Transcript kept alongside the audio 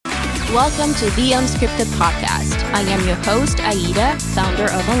Welcome to the Unscripted Podcast. I am your host, Aida, founder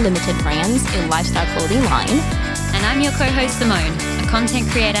of Unlimited Brands, a lifestyle clothing line. And I'm your co-host, Simone, a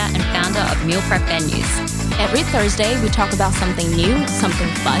content creator and founder of Meal Prep Venues. Every Thursday, we talk about something new, something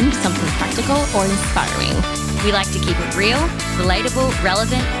fun, something practical, or inspiring. We like to keep it real, relatable,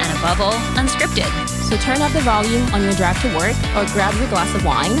 relevant, and above all, unscripted. So turn up the volume on your drive to work or grab your glass of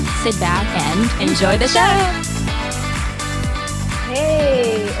wine, sit back, and enjoy the show.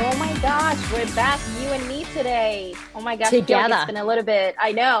 Hey, oh my gosh, we're back, you and me today. Oh my gosh, together. It's been a little bit,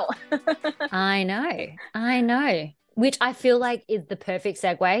 I know. I know. Which I feel like is the perfect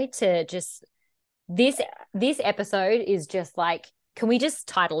segue to just this episode is just like, can we just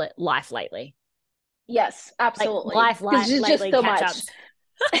title it Life Lately? Yes, absolutely. Like life there's lately, just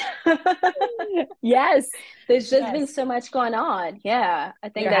so much. Yes. There's just been so much going on. Yeah, I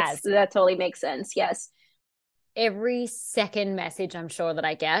think that totally makes sense. Yes. Every second message I'm sure that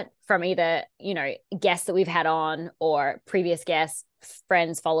I get from either, guests that we've had on or previous guests,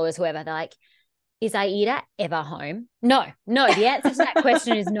 friends, followers, whoever, they're like, is Aida ever home? No. The answer to that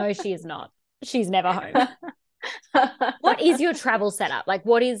question is no, she is not. She's never home. What is your travel setup? Like,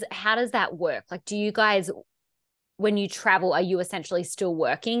 how does that work? Like, do you guys, when you travel, are you essentially still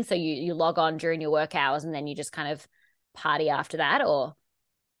working? So you log on during your work hours and then you just kind of party after that, or?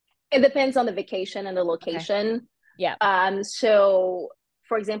 It depends on the vacation and the location. Okay. Yeah. So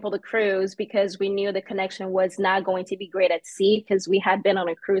for example, the cruise, because we knew the connection was not going to be great at sea because we had been on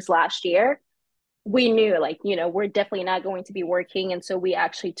a cruise last year. We knew we're definitely not going to be working. And so we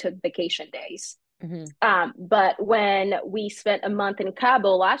actually took vacation days. Mm-hmm. But when we spent a month in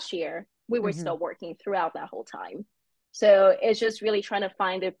Cabo last year, we were still working throughout that whole time. So it's just really trying to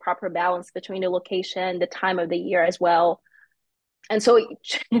find the proper balance between the location, the time of the year as well. And so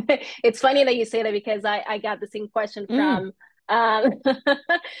it's funny that you say that because I got the same question from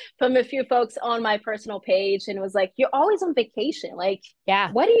from a few folks on my personal page, and it was like, you're always on vacation. Like,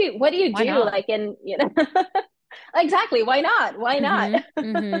 yeah, what do you why do? not? Like, and exactly. Why not?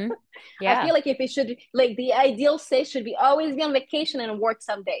 Mm-hmm. Yeah. I feel like if it should, like, the ideal state should be always be on vacation and work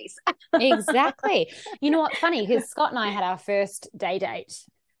some days. Exactly. You know what? Funny, because Scott and I had our first date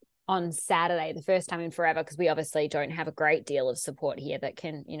on Saturday, the first time in forever, because we obviously don't have a great deal of support here that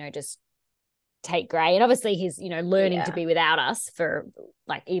can, just take Gray. And obviously he's, learning to be without us for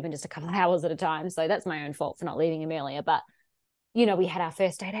like even just a couple of hours at a time. So that's my own fault for not leaving him earlier. But, we had our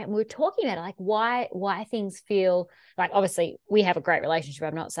first date out and we were talking about it, like why things feel like, obviously we have a great relationship.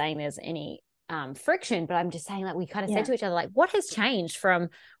 I'm not saying there's any friction, but I'm just saying that we kind of said to each other, like, what has changed from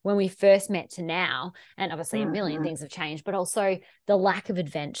when we first met to now? And obviously a million things have changed, but also the lack of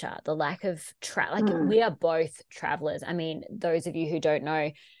adventure, the lack of we are both travelers. I mean, those of you who don't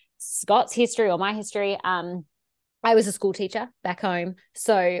know Scott's history or my history, I was a school teacher back home.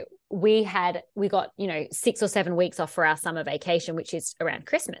 So we got 6 or 7 weeks off for our summer vacation, which is around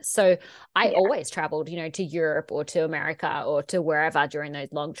Christmas. So I always traveled, to Europe or to America or to wherever during those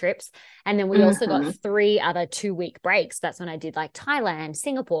long trips. And then we also got 3 other 2-week breaks. That's when I did like Thailand,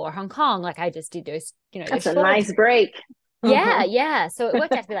 Singapore, Hong Kong. Like I just did those, that's a nice break. Yeah. So it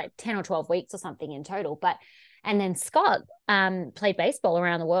worked out to be like 10 or 12 weeks or something in total. And then Scott played baseball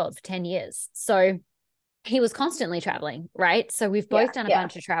around the world for 10 years. So he was constantly traveling, right? So we've both done a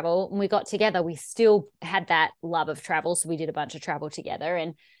bunch of travel. When we got together, we still had that love of travel. So we did a bunch of travel together.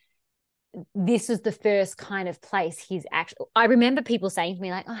 And this was the first kind of place I remember people saying to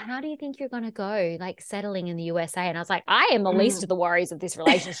me like, oh, how do you think you're going to go? Like settling in the USA. And I was like, I am the least of the worries of this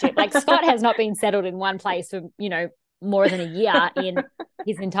relationship. Like Scott has not been settled in one place for, more than a year in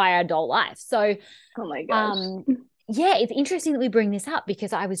his entire adult life. So, oh my gosh. Yeah, it's interesting that we bring this up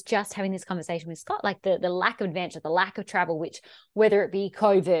because I was just having this conversation with Scott, like the lack of adventure, the lack of travel, which whether it be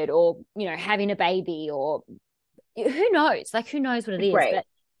COVID or, having a baby or who knows what it is. Right. But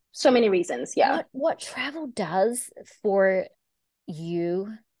so many reasons. Yeah. What travel does for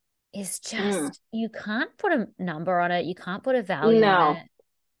you is just, you can't put a number on it. You can't put a value on it.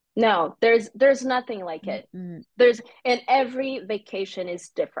 No, there's nothing like it. And every vacation is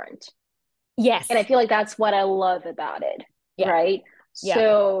different. Yes. And I feel like that's what I love about it. Yeah. Right. Yeah.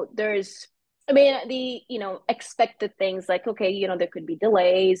 So there's, the, expected things like, okay, there could be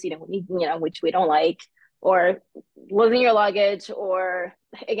delays, which we don't like, or losing your luggage, or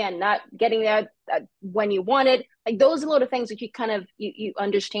again, not getting there when you want it. Like those are a lot of things that you kind of, you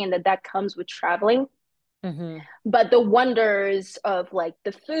understand that comes with traveling. But the wonders of like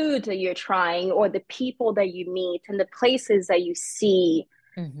the food that you're trying or the people that you meet and the places that you see,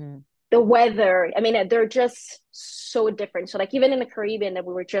 the weather, they're just so different. So like even in the Caribbean that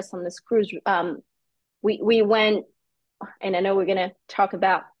we were just on this cruise, we went and I know we're going to talk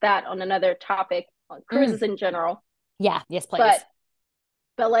about that on another topic on cruises in general. Yeah. Yes, please.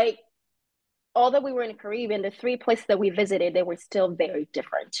 But like, although we were in the Caribbean, the three places that we visited, they were still very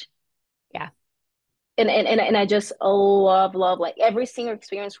different. Yeah. And I just love like every single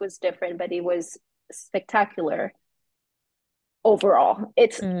experience was different, but it was spectacular overall.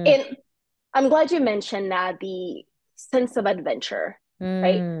 I'm glad you mentioned that, the sense of adventure,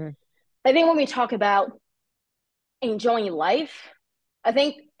 right? I think when we talk about enjoying life, I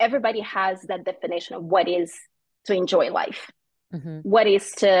think everybody has that definition of what is to enjoy life, what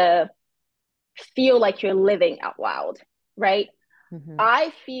is to feel like you're living out loud, right?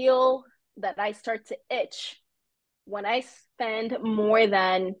 I feel that I start to itch when I spend more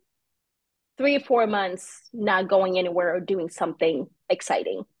than 3 or 4 months not going anywhere or doing something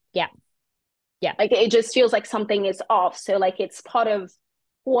exciting. Yeah. Like it just feels like something is off. So like it's part of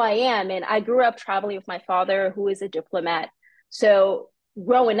who I am. And I grew up traveling with my father, who is a diplomat. So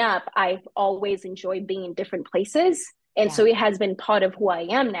growing up, I've always enjoyed being in different places. And so it has been part of who I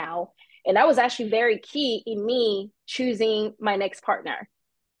am now. And that was actually very key in me choosing my next partner.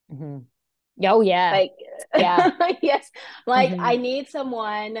 Oh, yeah. Like, yes. Like I need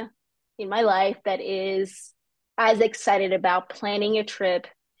someone in my life that is as excited about planning a trip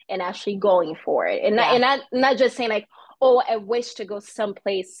and actually going for it. And not just saying like, oh, I wish to go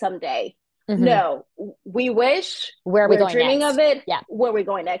someplace someday. No, we wish. Where are we going dreaming next? of it. Yeah. Where are we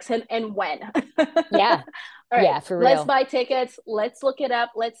going next and when? Yeah. All right, yeah, for real. Let's buy tickets. Let's look it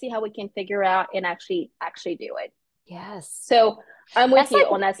up. Let's see how we can figure out and actually do it. Yes. So I'm with you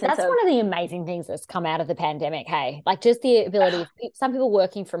on that sense. That's one of the amazing things that's come out of the pandemic. Hey, like just the ability, some people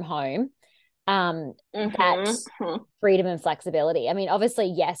working from home, that freedom and flexibility. I mean, obviously,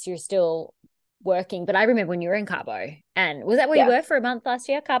 yes, you're still working, but I remember when you were in Cabo, and was that where you were for a month last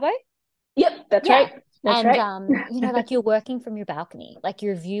year, Cabo? Yep, that's right. That's right. You know, like you're working from your balcony, like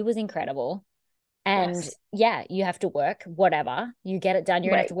your view was incredible. And you have to work, whatever, you get it done.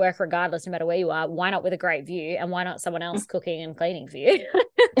 You're gonna have to work regardless, no matter where you are. Why not with a great view? And why not someone else cooking and cleaning for you?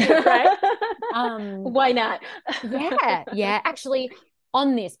 Right? Why not? Yeah. Actually,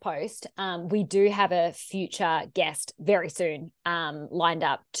 on this post, we do have a future guest very soon lined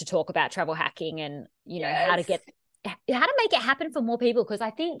up to talk about travel hacking and, you know, how to make it happen for more people. Because I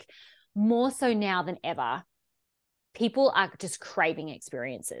think more so now than ever, people are just craving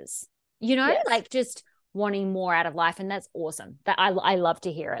experiences. You know, like just wanting more out of life. And that's awesome. That I love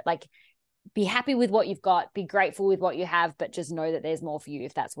to hear it. Like be happy with what you've got, be grateful with what you have, but just know that there's more for you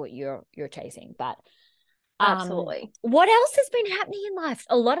if that's what you're chasing. But absolutely. What else has been happening in life?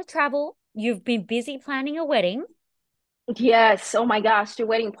 A lot of travel. You've been busy planning a wedding. Yes. Oh my gosh, the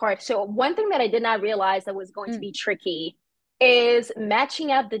wedding part. So one thing that I did not realize that was going to be tricky is matching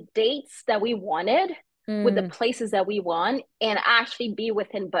up the dates that we wanted with the places that we want and actually be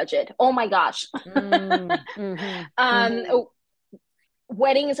within budget. Oh my gosh.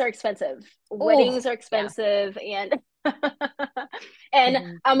 Weddings are expensive.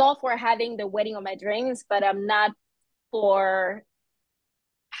 And I'm all for having the wedding of my dreams, but I'm not for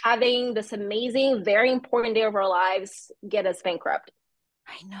having this amazing, very important day of our lives get us bankrupt.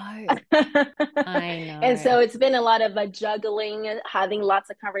 I know. And so it's been a lot of juggling, having lots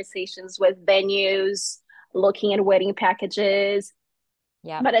of conversations with venues, looking at wedding packages.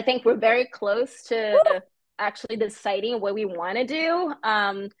 Yeah. But I think we're very close to actually deciding what we want to do.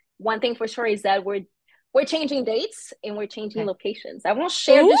 One thing for sure is that we're changing dates and we're changing locations. I won't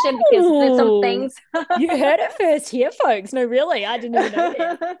share this yet because there's some things. You heard it first here, folks. No, really, I didn't even know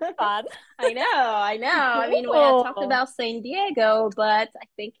this. Fun. I know. I mean, we had talked about San Diego, but I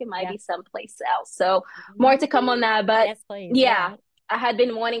think it might be someplace else. So more to come on that. But yes, please. Yeah, I had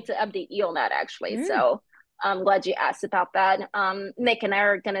been wanting to update you on that actually. So I'm glad you asked about that. Nick and I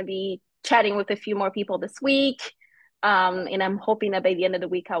are going to be chatting with a few more people this week. And I'm hoping that by the end of the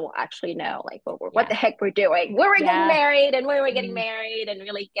week, I will actually know like what the heck we're doing, where we're getting married and where we're getting married and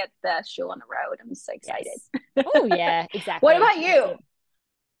really get the show on the road. I'm so excited. Oh yeah, exactly. What about you?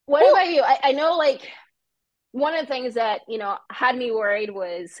 I know like one of the things that, you know, had me worried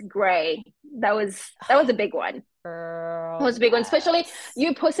was Gray. That was a big one. It was a big one, especially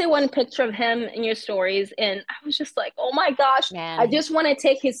you posted one picture of him in your stories and I was just like, oh my gosh, I just want to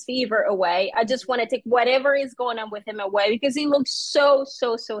take his fever away. I just want to take whatever is going on with him away because he looks so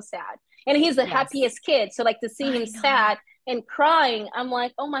sad and he's the happiest kid. So like to see him sad and crying, I'm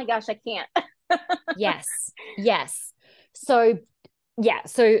like, oh my gosh, I can't. Yes. So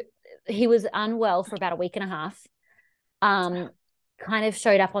he was unwell for about a week and a half. Kind of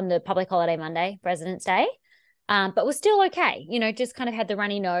showed up on the public holiday Monday, President's Day. But was still okay, you know, just kind of had the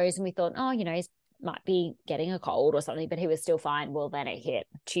runny nose and we thought, oh, you know, he's might be getting a cold or something, but he was still fine. Well, then it hit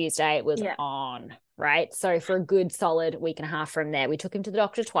Tuesday. It was on, right? So for a good solid week and a half from there, we took him to the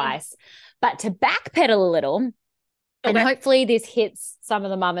doctor twice. But to backpedal a little, and hopefully this hits some of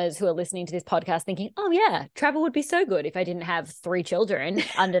the mamas who are listening to this podcast thinking, oh yeah, travel would be so good if I didn't have 3 children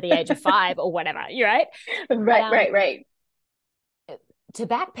under the age of 5 or whatever, right? Right. To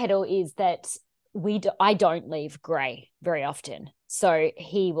backpedal is that I don't leave Gray very often. So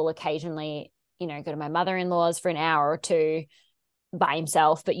he will occasionally, you know, go to my mother-in-law's for an hour or two by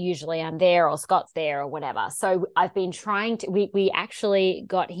himself, but usually I'm there or Scott's there or whatever. So I've been trying to, we actually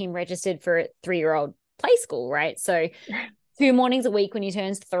got him registered for a 3-year-old play school, right? So 2 mornings a week when he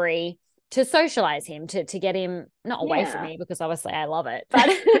turns 3 to socialize him, to get him not away from me, because obviously I love it, but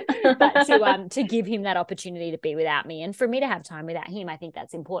to give him that opportunity to be without me and for me to have time without him. I think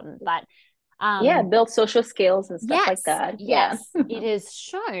that's important. But build social skills and stuff like that. Yes. It is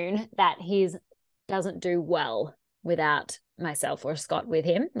shown that he doesn't do well without myself or Scott with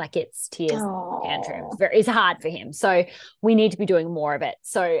him. Like it's tears, tantrums. It's hard for him. So we need to be doing more of it.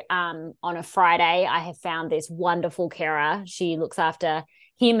 So on a Friday, I have found this wonderful carer. She looks after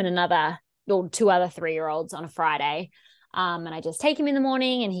him and 2 other 3-year-olds on a Friday. And I just take him in the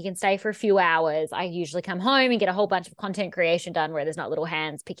morning and he can stay for a few hours. I usually come home and get a whole bunch of content creation done where there's not little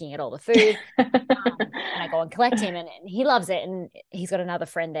hands picking at all the food. And I go and collect him and he loves it. And he's got another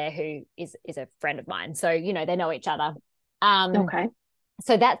friend there who is a friend of mine. So, you know, they know each other.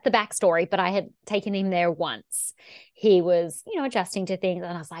 So that's the backstory, but I had taken him there once. He was, you know, adjusting to things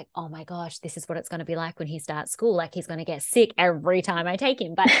and I was like, oh my gosh, this is what it's going to be like when he starts school. Like he's going to get sick every time I take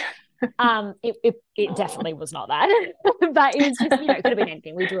him. But it definitely was not that. But it was just, you know, it could have been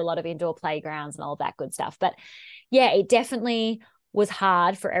anything. We do a lot of indoor playgrounds and all of that good stuff. But yeah, it definitely was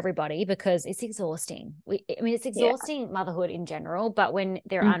hard for everybody because it's exhausting. It's exhausting motherhood in general, but when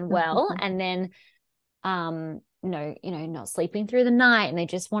they're unwell and then not sleeping through the night and they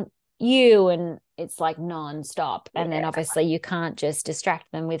just want you and it's like nonstop. And then obviously you can't just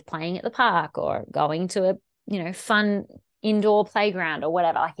distract them with playing at the park or going to a, you know, fun indoor playground or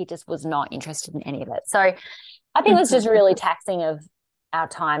whatever. Like he just was not interested in any of it. So I think it was just really taxing of our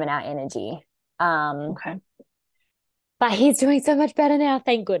time and our energy. But he's doing so much better now,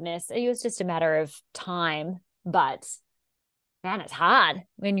 thank goodness. It was just a matter of time, but man, it's hard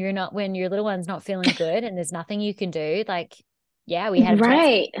when your little one's not feeling good and there's nothing you can do. Like, yeah, we had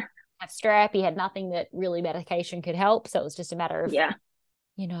a have strep. He had nothing that really medication could help. So it was just a matter of,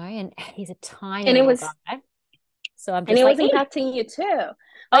 you know, and he's a tiny and it was guy. So I'm just and it was impacting you too.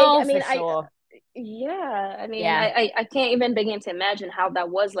 For sure. I can't even begin to imagine how that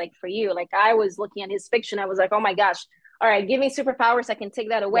was like for you. Like I was looking at his fiction. I was like, oh my gosh, all right, give me superpowers. I can take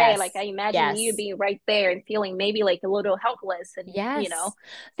that away. Like I imagine you being right there and feeling maybe like a little helpless. And, you know,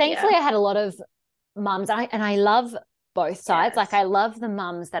 thankfully I had a lot of mums and I love both sides. Like I love the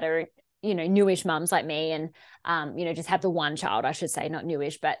mums that are, you know, newish mums like me and, you know, just have the one child, I should say, not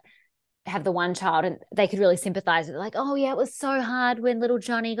newish, but have the one child and they could really sympathize with it. Like, oh yeah, it was so hard when little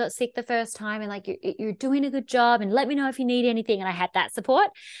Johnny got sick the first time and like you're doing a good job and let me know if you need anything. And I had that support.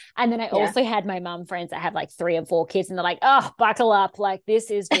 And then I also had my mum friends that have like 3 and 4 kids and they're like, oh, buckle up, like this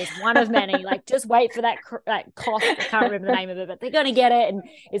is just one of many, like just wait for that cough. I can't remember the name of it, but they're gonna get it and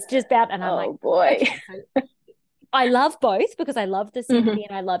it's just about, and I'm like, boy. Okay. So I love both because I love the sympathy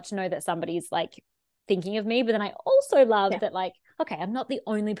and I love to know that somebody's like thinking of me, but then I also love that like, okay, I'm not the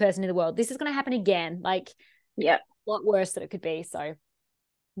only person in the world. This is going to happen again. Like, a lot worse than it could be. So,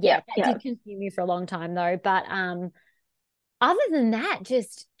 that did consume me for a long time though. But other than that,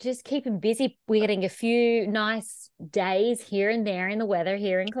 just keeping busy. We're getting a few nice days here and there in the weather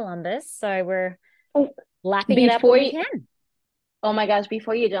here in Columbus. So we're lapping it up when we can. Oh my gosh,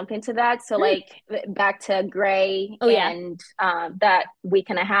 before you jump into that, so like back to Gray and that week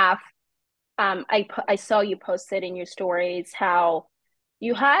and a half, I saw you posted in your stories how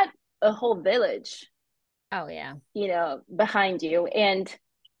you had a whole village. Oh yeah. You know, behind you. And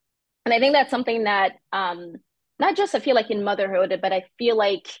I think that's something that not just I feel like in motherhood, but I feel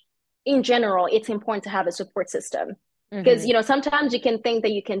like in general, it's important to have a support system. Because, you know, sometimes you can think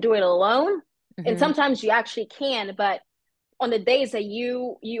that you can do it alone and sometimes you actually can, but on the days that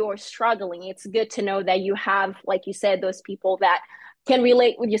you are struggling, it's good to know that you have, like you said, those people that can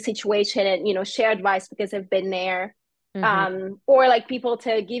relate with your situation and, you know, share advice because they've been there. Or like people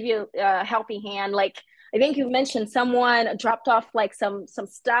to give you a helping hand. Like I think you mentioned someone dropped off like some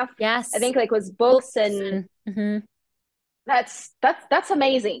stuff. Yes. I think like was books and that's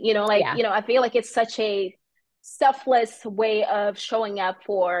amazing. You know, like, you know, I feel like it's such a selfless way of showing up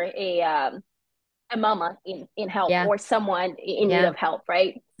for a mama in help or someone in need of help.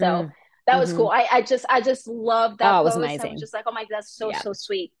 Right. So That was Mm-hmm. cool. I just love Oh, that it was post. I was amazing. just like, oh my, that's so Yeah. so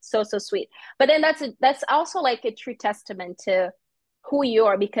sweet, so so sweet. But then that's also like a true testament to who you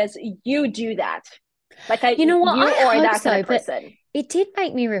are because you do that. Like You know what? you I are hope that kind of so, but person. it did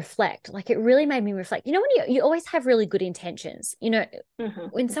make me reflect. Like it really made me reflect. You know, when you always have really good intentions, you know, Hmm.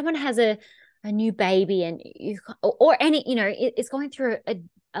 when someone has a new baby and you or any, you know, it's going through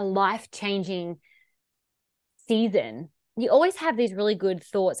a life-changing season, you always have these really good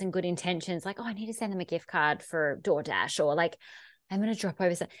thoughts and good intentions, like, oh, I need to send them a gift card for DoorDash, or like, I'm going to drop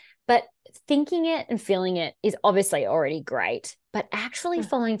over some. But thinking it and feeling it is obviously already great, but actually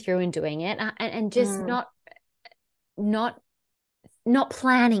following through and doing it and just Mm. not not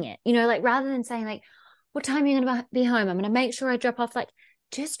planning it, you know, like rather than saying like, what time are you going to be home? I'm going to make sure I drop off, like,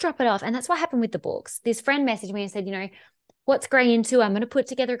 just drop it off. And that's what happened with the books. This friend messaged me and said, you know, what's Gray into? I'm going to put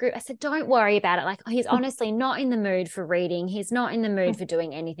together a group. I said, don't worry about it. Like, he's honestly not in the mood for reading. He's not in the mood for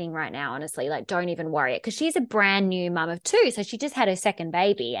doing anything right now, honestly. Like, don't even worry it. Because she's a brand new mum of two. So she just had her second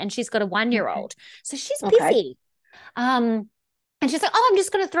baby and she's got a 1-year-old. So she's Okay. busy. And she's like, oh, I'm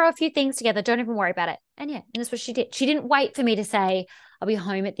just going to throw a few things together. Don't even worry about it. And yeah, and that's what she did. She didn't wait for me to say, I'll be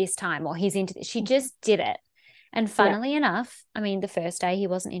home at this time or he's into this. She just did it. And Yeah. funnily enough, I mean, the first day he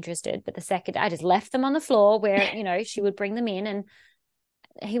wasn't interested, but the second day I just left them on the floor where, you know, she would bring them in and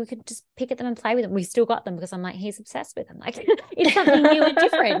he could just pick at them and play with them. We still got them because I'm like, he's obsessed with them. Like it's something new and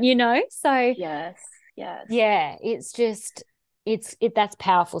different, you know? So Yes. Yes. yeah, it's just, that's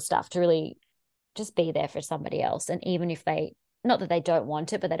powerful stuff to really just be there for somebody else. And even if they, not that they don't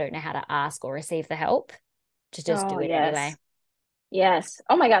want it, but they don't know how to ask or receive the help, to just Oh, do it anyway. yes. Yes.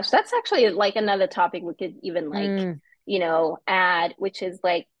 Oh my gosh, that's actually like another topic we could even like, Mm. add, which is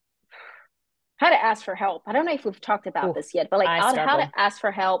like how to ask for help. I don't know if we've talked about Ooh, this yet, but like I how to struggle. ask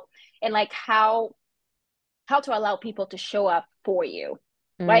for help and like how to allow people to show up for you,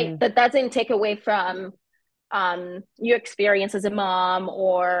 right? Mm. That doesn't take away from your experience as a mom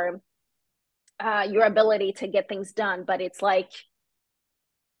or your ability to get things done, but it's like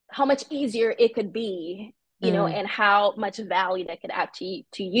how much easier it could be, Mm. and how much value that could add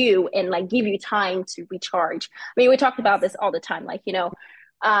to you and like give you time to recharge. I mean, we talked about this all the time, like,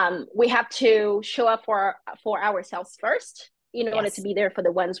 we have to show up for ourselves first in order to Yes. be there for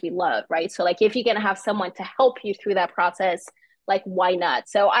the ones we love, right? So like if you're gonna have someone to help you through that process, like why not?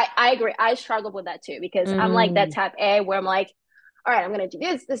 So I agree. I struggle with that too because I'm like that Mm. type A where I'm like, all right, I'm gonna do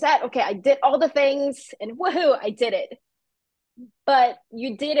this, that. Okay, I did all the things and woohoo, I did it. But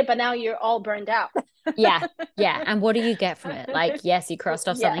you did it, but now you're all burned out. Yeah. Yeah. And what do you get from it? Like, yes, you crossed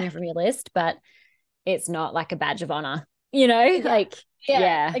off Yeah. something from your list, but it's not like a badge of honor, you know? Yeah. Like, Yeah,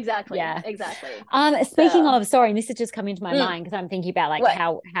 yeah. exactly. Yeah. Exactly. Speaking So, of, sorry, and this has just come into my mm, mind because I'm thinking about like what?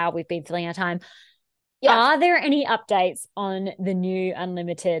 how we've been filling our time. Yes. Are there any updates on the new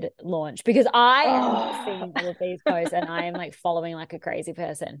Unlimited launch? Because I am Oh. seeing all of these posts and I am like following like a crazy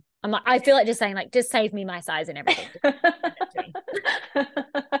person. I'm like, I feel like just saying like, just save me my size and everything. Just send it to me.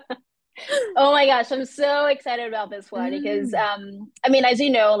 Oh my gosh, I'm so excited about this one because Mm. I mean, as you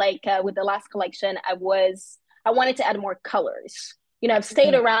know, like with the last collection, I wanted to add more colors. I've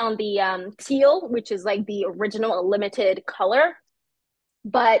stayed Mm. around the teal, which is like the original limited color,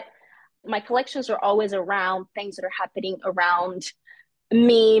 but my collections are always around things that are happening around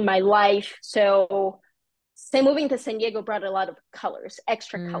me, my life. So, say moving to San Diego brought a lot of colors,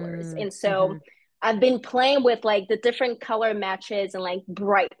 extra colors. Mm. And so Mm-hmm. I've been playing with like the different color matches and like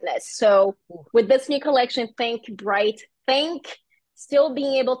brightness. So, with this new collection, think bright, think still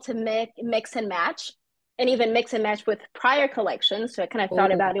being able to mix and match and even mix and match with prior collections. So I kind of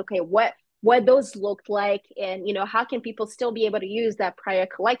thought Oh, about, okay, what those looked like and how can people still be able to use that prior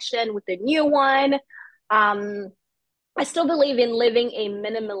collection with the new one. I still believe in living a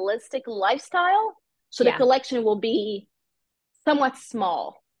minimalistic lifestyle, so the yeah. collection will be somewhat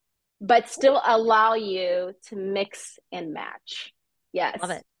small but still allow you to mix and match. Love Yes.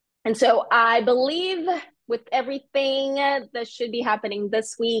 it. And so I believe with everything that should be happening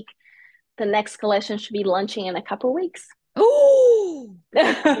this week, the next collection should be launching in a couple of weeks. Oh, Yay!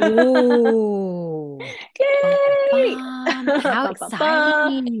 ooh. Bum, bum, bum. How Ba, ba, ba.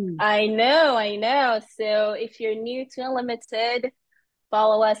 exciting. I know, I know. So if you're new to Unlimited,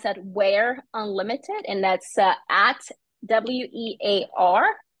 follow us at Wear Unlimited, and that's at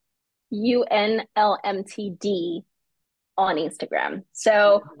WEARUNLMTD on Instagram.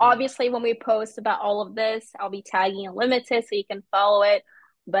 So Mhm. obviously, when we post about all of this, I'll be tagging Unlimited so you can follow it.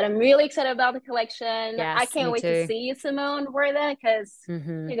 But I'm really excited about the collection. I Yes, can't me wait to too. see you, Simone, wear that because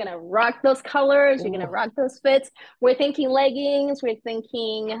Mm-hmm. you're gonna rock those colors. You're gonna Oh, rock those fits. We're thinking leggings. We're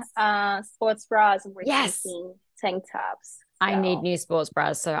thinking yes. sports bras, and we're Yes. thinking tank tops. I need new sports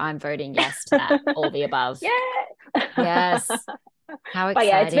bras, so I'm voting yes to that. All the above. Yeah. Yes. How exciting. But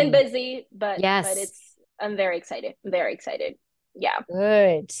yeah, it's been busy, but yes. I'm very excited. I'm very excited. Yeah.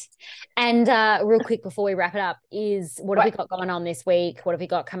 Good. And real quick before we wrap it up, what have we got going on this week? What have we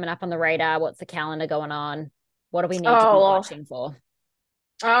got coming up on the radar? What's the calendar going on? What do we need to be watching for?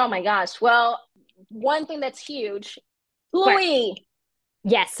 Oh my gosh. Well, one thing that's huge, Pluie.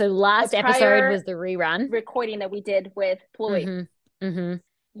 Yes. So last episode was the rerun recording that we did with Pluie. Mm-hmm. Mm-hmm.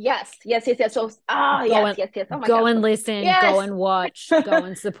 Yes. So, yes. Oh my God. Go and listen, go and watch, go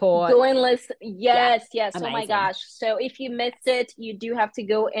and support. Go and listen. Yes. Amazing. Oh my gosh. So if you missed it, you do have to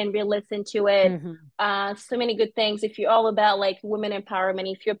go and re-listen to it. So many good things. If you're all about like women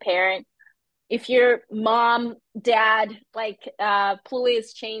empowerment, if you're a parent, if your mom, dad, like Pluie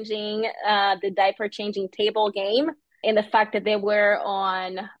is changing the diaper changing table game. And the fact that they were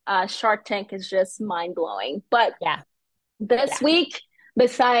on Shark Tank is just mind-blowing. But this week,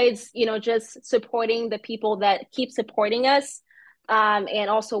 besides, just supporting the people that keep supporting us and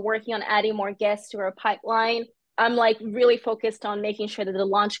also working on adding more guests to our pipeline, I'm like really focused on making sure that the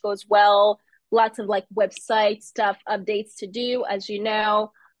launch goes well. Lots of like website stuff, updates to do, as you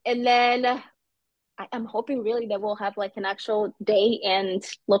know. And then I'm hoping really that we'll have like an actual day and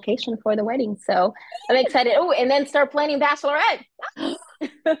location for the wedding. So I'm excited. Oh, and then start planning Bachelorette. Bring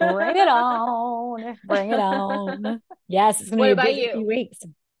it on. Bring it on. Yes, it's going to be a few weeks.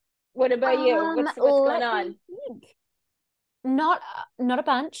 What about you? What's going on? Not a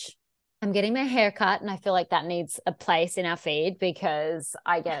bunch. I'm getting my hair cut, and I feel like that needs a place in our feed because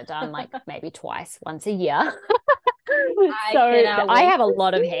I get it done like maybe once a year. I have a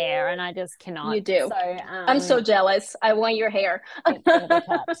lot of hair and I just cannot. You do. So, I'm so jealous. I want your hair. It's going to be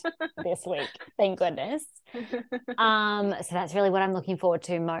cut this week. Thank goodness. So that's really what I'm looking forward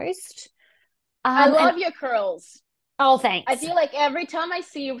to most. I love your curls. Oh, thanks. I feel like every time I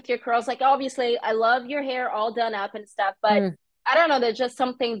see you with your curls, like obviously I love your hair all done up and stuff, but I don't know, there's just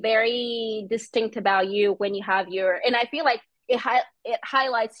something very distinct about you when you have and I feel like it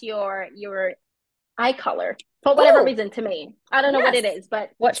highlights your eye color for whatever reason to me. I don't know what it is,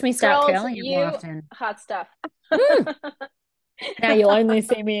 but watch me start curling it more often. Hot stuff. Now you'll only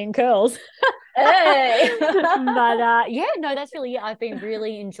see me in curls. Hey. But that's really it. I've been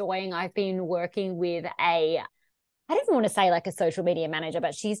really enjoying. I've been working with I don't even want to say like a social media manager,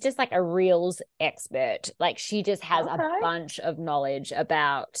 but she's just like a Reels expert. Like she just has a bunch of knowledge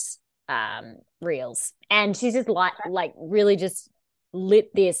about Reels, and she's just like really just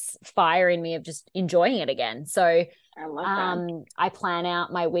lit this fire in me of just enjoying it again. So I love that. I plan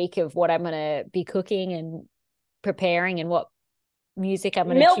out my week of what I'm going to be cooking and preparing and what music I'm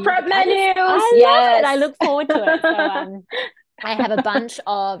going to meal prep menus. I look forward to it. So I have a bunch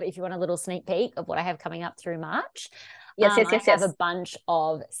of, if you want a little sneak peek of what I have coming up through March. I have a bunch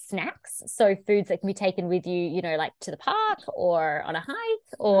of snacks. So foods that can be taken with you, like to the park or on a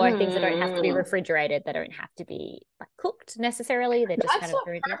hike, or things that don't have to be refrigerated. They don't have to be like cooked necessarily. They're just kind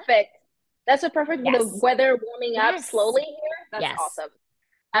of perfect. That's so perfect with the weather warming up slowly here. That's awesome.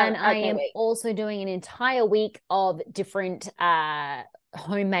 And I am also doing an entire week of different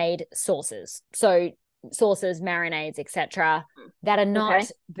homemade sauces. So sauces, marinades, etc., that are not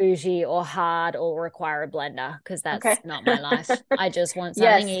bougie or hard or require a blender, because that's not my life. I just want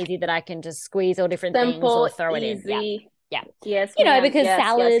something easy that I can just squeeze all different things or throw it in. Yeah. Yes. Because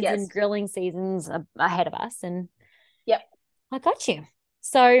salads and grilling seasons are ahead of us, and I got you.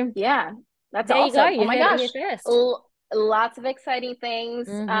 So that's there awesome. You go. Oh my gosh. Lots of exciting things.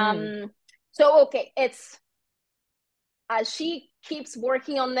 So it's she keeps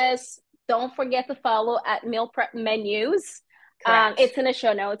working on this. Don't forget to follow at Meal Prep Menus. It's in the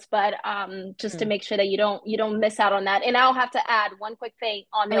show notes, but just to make sure that you don't miss out on that. And I'll have to add one quick thing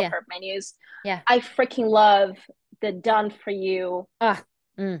on Meal Prep Menus. I freaking love the done for you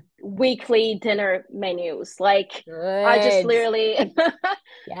weekly dinner menus. Like I just literally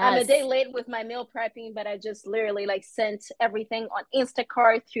I'm a day late with my meal prepping, but I just literally like sent everything on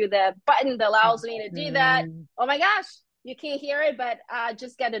Instacart through the button that allows me to do that. Oh my gosh. You can't hear it, but I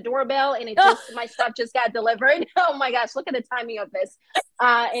just got a doorbell and my stuff just got delivered. Oh my gosh, look at the timing of this.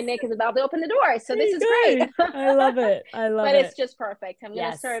 And Nick is about to open the door. So this is great. I love it. But it's just perfect. I'm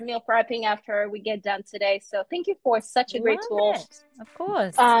going to start meal prepping after we get done today. So thank you for such a great tool. Of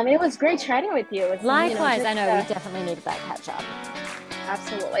course. It was great chatting with you. Likewise. I know we definitely needed that catch up.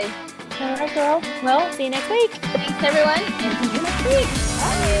 Absolutely. All right, girl. Well, see you next week. Thanks, everyone. And see you next week.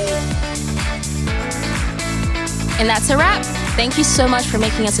 Bye. And that's a wrap. Thank you so much for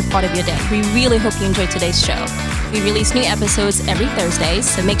making us a part of your day. We really hope you enjoyed today's show. We release new episodes every Thursday,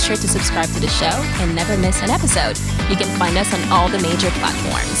 so make sure to subscribe to the show and never miss an episode. You can find us on all the major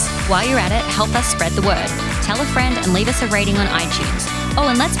platforms. While you're at it, help us spread the word. Tell a friend and leave us a rating on iTunes. Oh,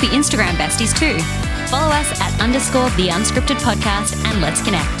 and let's be Instagram besties too. Follow us at _the Unscripted Podcast and let's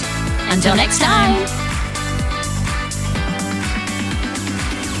connect. Until next time.